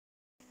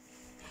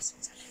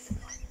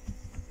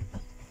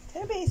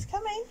Toby's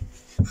coming.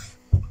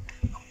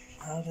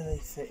 How do they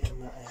fit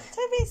in that egg?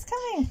 Toby's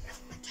coming.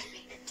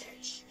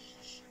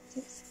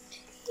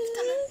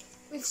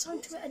 We've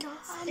sewn to it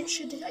enough. It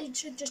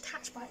should just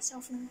hatch by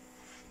itself now.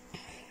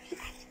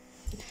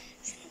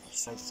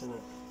 Thanks, isn't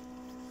it?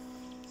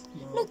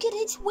 No. Look at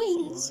its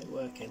wings.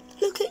 Right, working.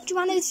 Look at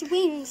Joanna's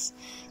wings.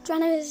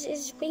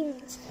 Joanna's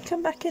wings.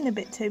 Come back in a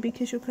bit, Toby,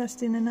 because you're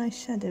casting a nice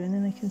shadow and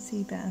then I can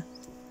see better.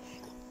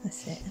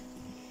 That's it.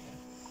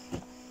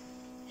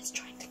 It's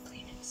trying to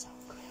clean itself,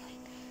 really.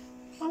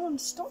 I want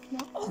to stop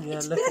now. Oh, Yeah,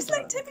 it's look Yes, at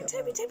look, that,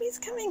 Toby's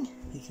coming.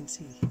 You can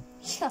see.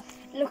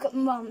 Look at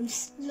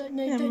Mum's. no,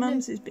 Yeah,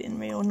 Mum's is being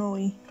real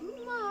naughty.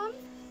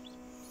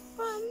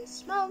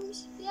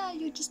 Mums. Yeah,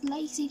 you're just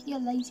lazy. You're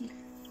lazy.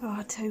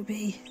 Oh,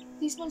 Toby.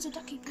 These ones are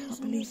ducky poos.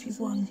 Can't believe you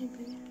won.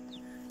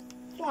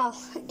 Well,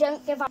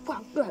 don't give up.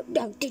 Well,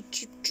 no, did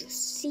you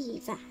just see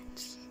that?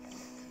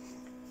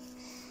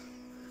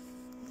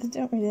 They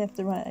don't really have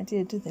the right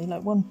idea, do they?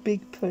 Like one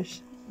big push.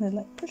 They're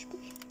like push,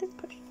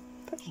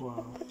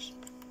 Wow. push.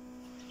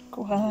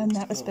 Go on,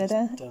 that was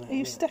better. Done it, Are you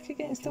yeah. stuck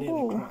against the You can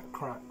hear wall? the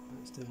crack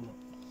when it's doing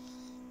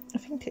it. I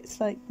think it's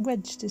like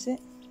wedged, is it?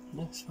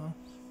 No, it's fine.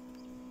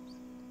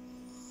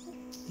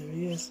 There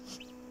he is.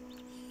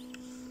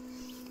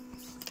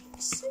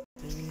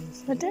 There he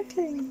is. A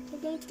duckling. We're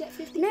going to get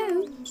 50 No,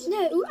 pounds.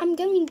 no, I'm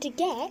gonna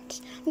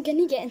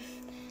get.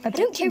 I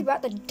don't care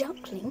about the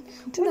duckling.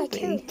 All I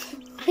care.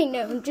 Toby. I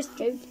know, I'm just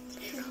joking.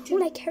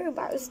 All I care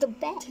about is the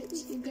bet.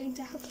 You're going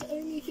to have to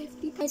only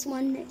 50 pounds. There's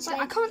one that's I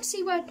like, can't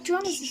see where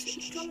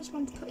Joanna's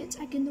one put its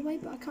egg in the way,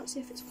 but I can't see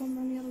if it's gone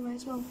around the other way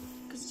as well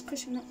because it's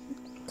pushing it.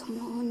 come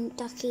on,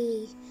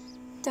 ducky.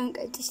 Don't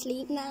go to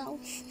sleep now.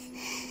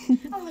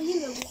 Oh,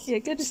 you know. Yeah,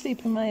 go to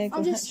sleep and my egg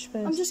will hatch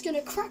I'm first. just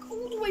gonna crack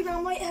all the way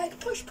around my egg.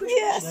 Push.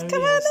 Yes, There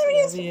come he on, is, there he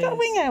is. there he We've got a is.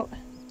 wing out.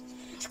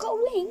 It's got a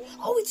wing.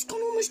 Oh, it's gone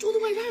almost all the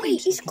way round.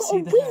 Wait, it's can got a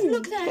see the wing. head.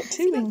 Look there. Got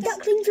two wings.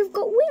 Ducklings have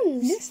got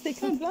wings. Yes, they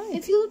can fly.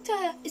 If you look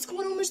there, it's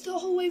gone almost the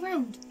whole way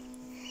round.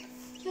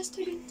 Yes,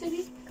 Toby.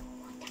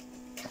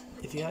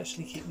 If you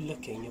actually keep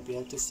looking, you'll be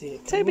able to see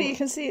it. Toby, you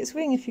can see its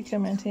wing if you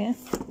come around here.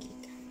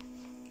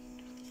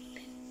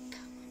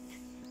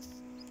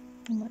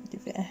 I might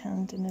give it a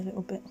hand in a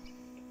little bit.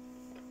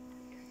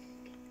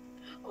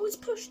 Oh, it's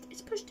pushed.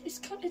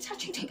 It's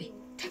hatching, Toby.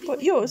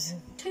 What, yours?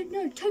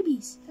 No,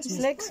 Toby's. That's His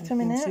what legs it's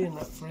coming I've out. been seeing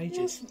that for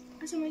ages.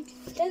 That's like,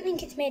 I don't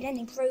think it's made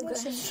any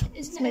progress.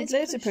 It's made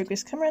loads of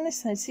progress. Come around this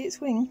side, see its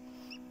wing?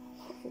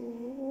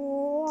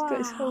 It's got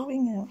its whole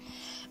wing out.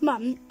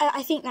 Mum,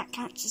 I think that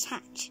counts as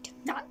hatched.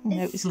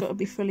 No, it's got to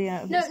be fully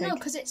out of No, its egg.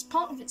 because it's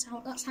part of its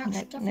out. That's hatched.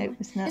 No, definitely. no,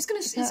 it's not. It's gonna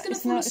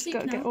It's fall not. asleep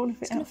It's got to now. get all of it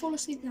It's gonna out. fall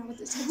asleep now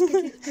with its head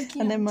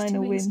poking And out then with its mine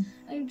will two wings. win.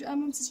 And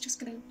Mum's is just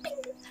gonna bing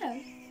her.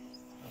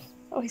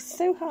 Oh, it's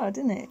so hard,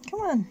 isn't it?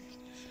 Come on.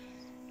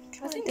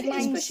 I think the it is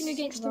line's pushing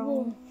against the wrong.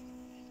 wall.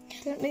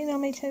 Don't lean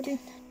on me, Toby.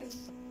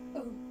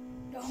 Oh,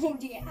 you're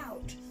holding it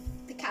out.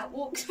 The cat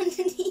walks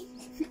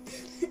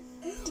underneath.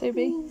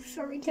 Toby. Ooh,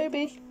 sorry.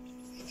 Toby.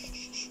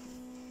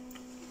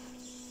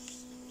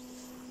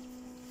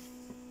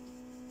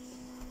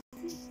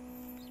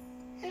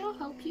 Hey, I'll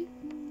help you.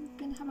 I'm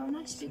gonna have a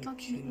nice big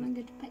argument and I'm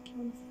going to peck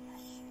you on the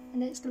face.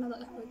 And then it's gonna look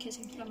like we're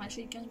kissing, but I'm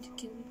actually going to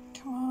kill you.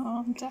 Come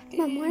on, Ducky.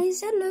 Mum, why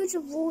is there loads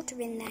of water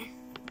in there?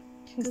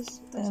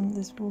 Because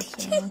there's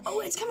water in there.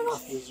 Oh, it's coming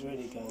off! He's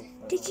really going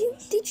for it. Did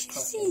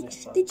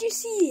you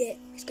see it?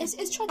 It's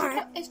trying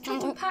to it's trying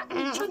to pack.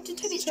 It's trying to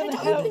Toby. It's trying to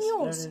Trying to open help.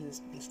 yours. There it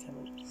is. It's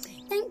coming.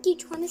 Thank you,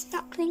 Joanna's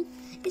duckling.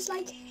 It's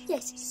like,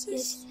 yes, So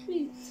yes.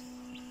 sweet.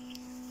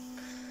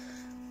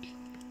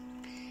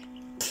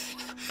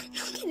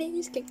 Look at it,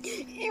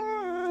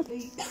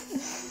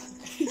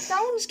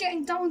 it's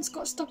going. That one's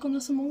got stuck on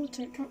some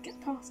water. It can't get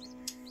past.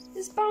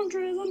 This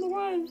boundary is on the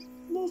way.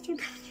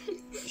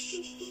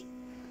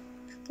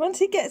 Once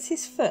he gets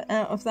his foot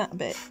out of that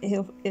bit,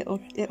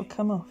 it'll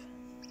come off.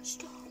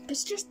 Stop.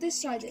 It's just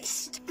this side.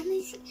 It's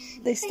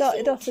They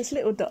started off as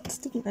little dots,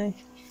 didn't they?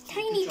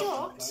 tiny Good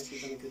job, dots. guys.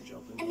 You've done a good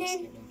job in And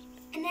masking then- them.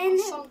 And then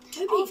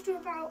Toby, after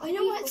about I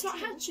know why it's not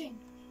hatching.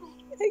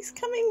 It's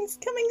coming.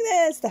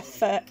 There's the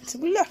foot.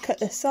 Look at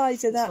the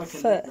size of that It's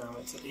like a foot. lid now,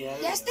 it's- yeah,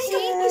 Yes, there they it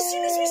is. do. As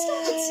soon as we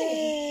start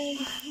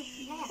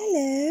dancing. yeah,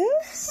 Hello.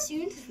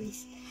 soon as we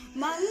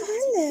Mum,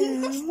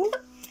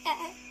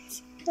 Hello.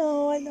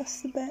 Oh, I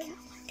lost the bet.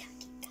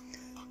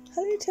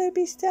 Hello,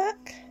 Toby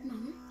Stack.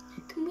 Mum,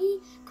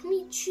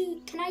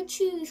 can I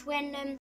choose when